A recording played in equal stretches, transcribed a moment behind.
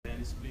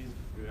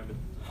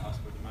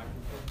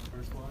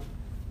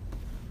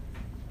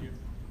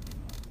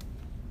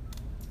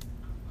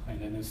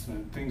Dennis,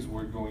 things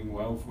were going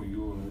well for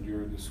you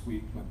earlier this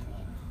week, but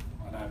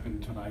what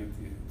happened tonight?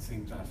 It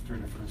seems after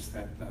the first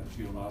set that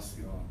you lost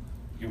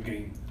your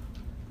game.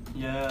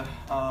 Yeah,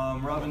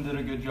 Robin did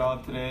a good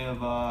job today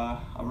of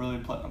really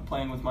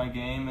playing with my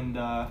game,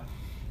 and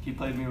he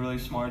played me really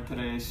smart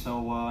today.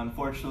 So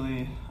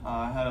unfortunately,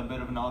 I had a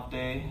bit of an off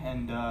day,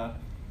 and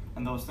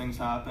those things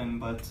happen.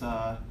 But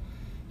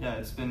yeah,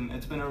 it's been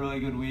a really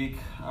good week.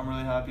 I'm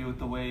really happy with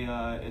the way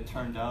it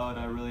turned out.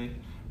 I really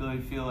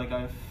feel like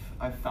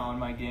I've found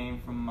my game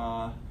from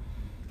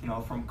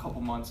from a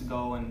couple months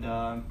ago, and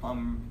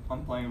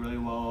I'm playing really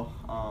well.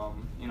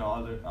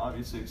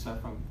 Obviously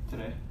except from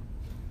today.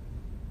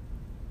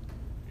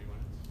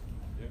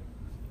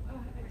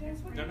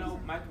 No,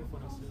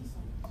 microphone.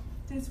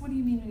 Dennis, what do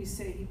you mean when you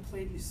say he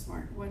played you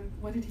smart?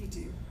 What did he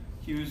do?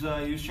 He was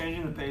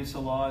changing the pace a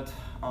lot,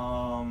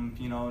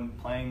 and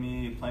playing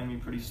me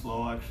pretty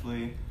slow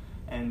actually,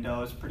 and it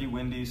was pretty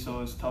windy, so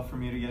it was tough for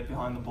me to get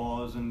behind the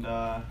balls and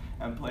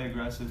play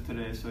aggressive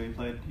today. So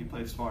he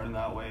played smart in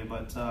that way,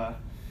 but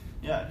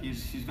yeah,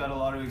 he's got a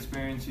lot of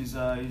experience. He's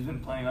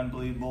been playing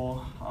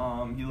unbelievable.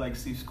 He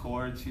likes these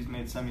courts. He's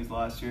made semis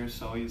last year,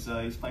 so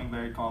he's playing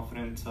very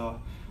confident. So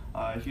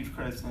huge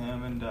credits to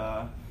him, and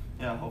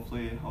yeah,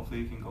 hopefully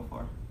he can go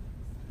far.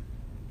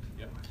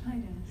 Yeah. Hi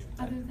Dennis.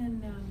 Other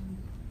than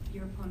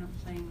your opponent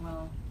playing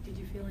well, did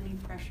you feel any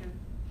pressure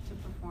to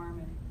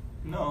perform?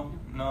 No,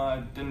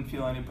 I didn't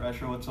feel any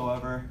pressure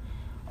whatsoever.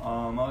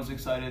 I was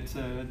excited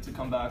to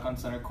come back on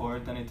center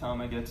court.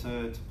 Anytime I get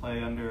to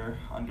play under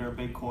a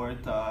big court,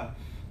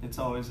 it's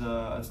always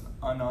an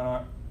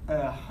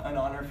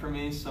honor for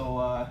me.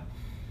 So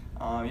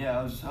yeah,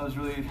 I was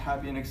really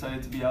happy and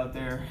excited to be out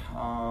there.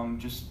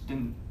 Just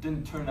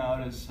didn't turn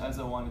out as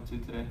I wanted to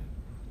today.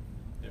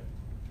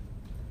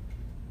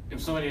 If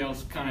somebody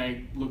else kind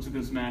of looks at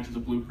this match as a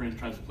blueprint,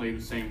 tries to play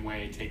the same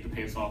way, take the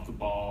pace off the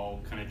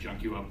ball, kind of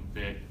junk you up a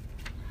bit,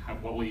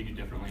 what will you do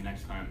differently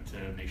next time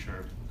to make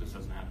sure this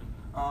doesn't happen?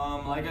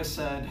 Like I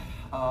said,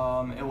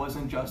 it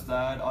wasn't just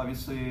that.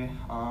 Obviously,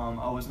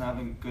 I wasn't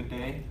having a good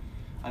day.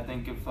 I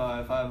think if I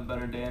have a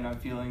better day and I'm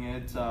feeling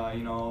it,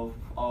 I'll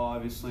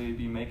obviously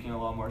be making a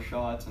lot more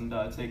shots and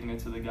taking it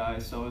to the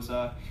guys. So it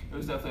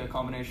was definitely a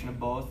combination of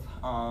both.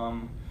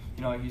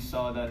 He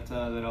saw that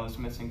I was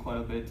missing quite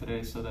a bit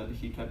today, so that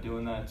he kept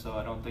doing that. So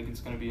I don't think it's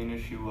going to be an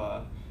issue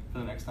for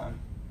the next time.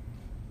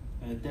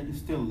 Then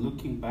still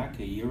looking back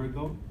a year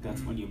ago,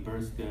 that's when you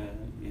burst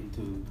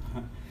into.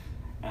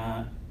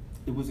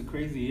 It was a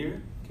crazy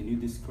year. Can you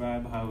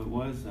describe how it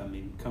was? I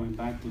mean, coming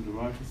back to the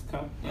Rogers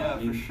Cup? Yeah,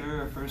 for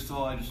sure. First of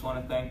all, I just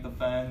want to thank the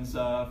fans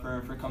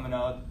for coming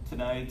out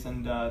tonight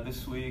and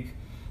this week.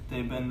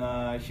 They've been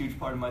a huge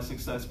part of my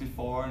success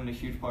before and a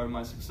huge part of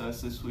my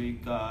success this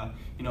week.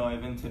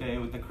 Even today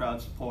with the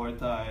crowd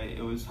support,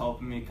 it was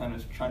helping me kind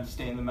of trying to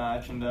stay in the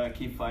match and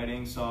keep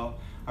fighting. So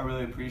I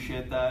really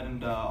appreciate that.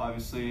 And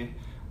obviously,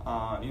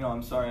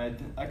 I'm sorry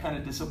I kind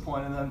of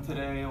disappointed them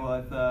today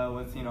with a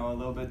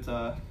little bit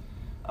of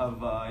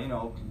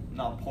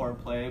not poor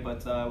play,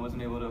 but I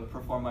wasn't able to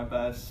perform my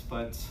best.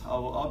 But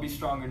I'll be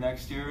stronger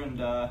next year,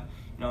 and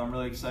I'm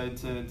really excited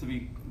to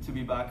be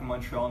back in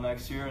Montreal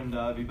next year and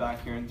be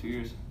back here in 2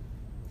 years.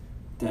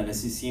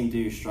 Dennis, you seem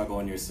to struggle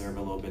on your serve a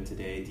little bit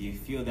today. Do you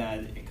feel that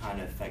it kind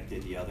of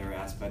affected the other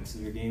aspects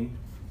of your game?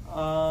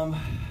 I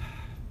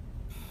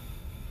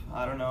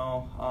don't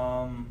know.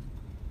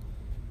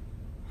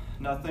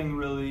 Nothing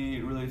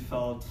really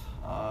felt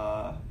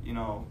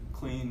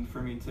clean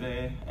for me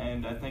today,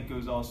 and I think it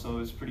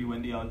was pretty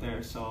windy out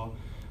there, so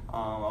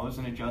I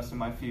wasn't adjusting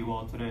my feet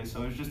well today.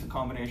 So it was just a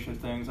combination of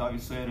things.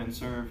 Obviously, I didn't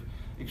serve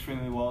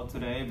extremely well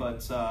today,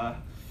 but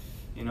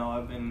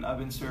I've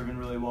been serving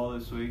really well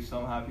this week, so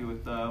I'm happy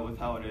with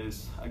how it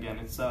is. Again,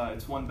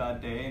 it's one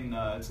bad day, and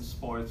it's a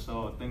sport,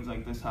 so things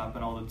like this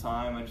happen all the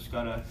time. I just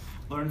gotta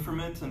learn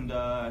from it and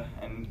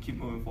keep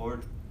moving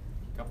forward.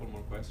 A couple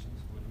more questions.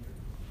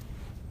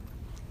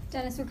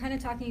 Dennis, we're kind of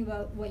talking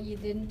about what you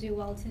didn't do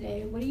well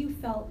today. What do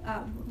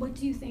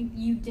you think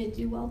you did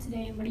do well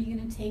today, and what are you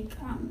going to take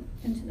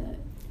into the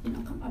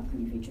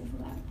upcoming future for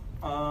that?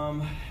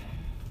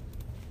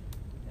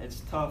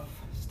 It's tough.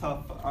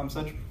 I'm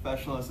such a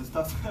professional. It's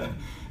tough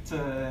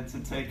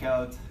to take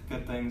out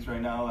good things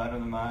right now out of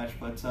the match.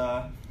 But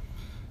I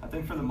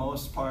think for the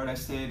most part, I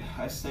stayed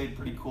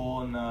pretty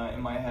cool in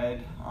my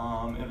head,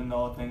 even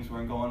though things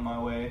weren't going my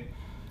way.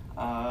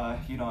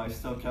 I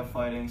still kept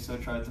fighting, still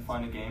tried to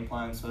find a game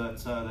plan, so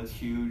that's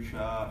huge.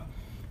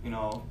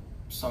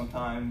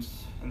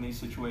 Sometimes in these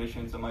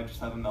situations I might just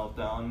have a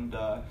meltdown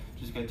and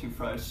just get too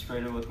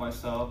frustrated with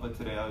myself, but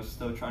today I was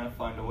still trying to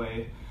find a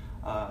way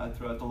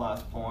throughout the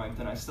last point,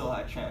 and I still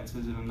had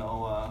chances even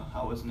though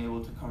I wasn't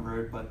able to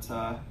convert, but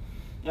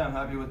yeah, I'm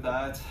happy with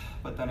that.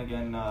 But then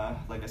again,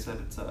 like I said,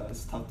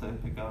 it's tough to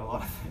pick out a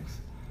lot of things.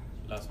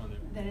 Last one there.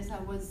 Dennis, I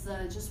was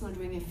just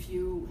wondering if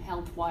you,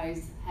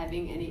 health-wise,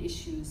 having any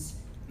issues?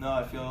 No,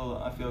 I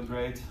feel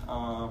great.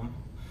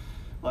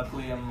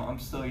 Luckily, I'm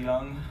still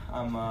young.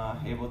 I'm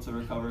able to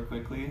recover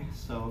quickly,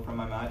 so from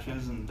my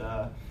matches, and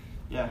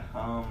yeah,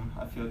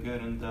 I feel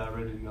good and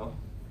ready to go.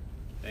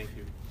 Thank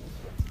you.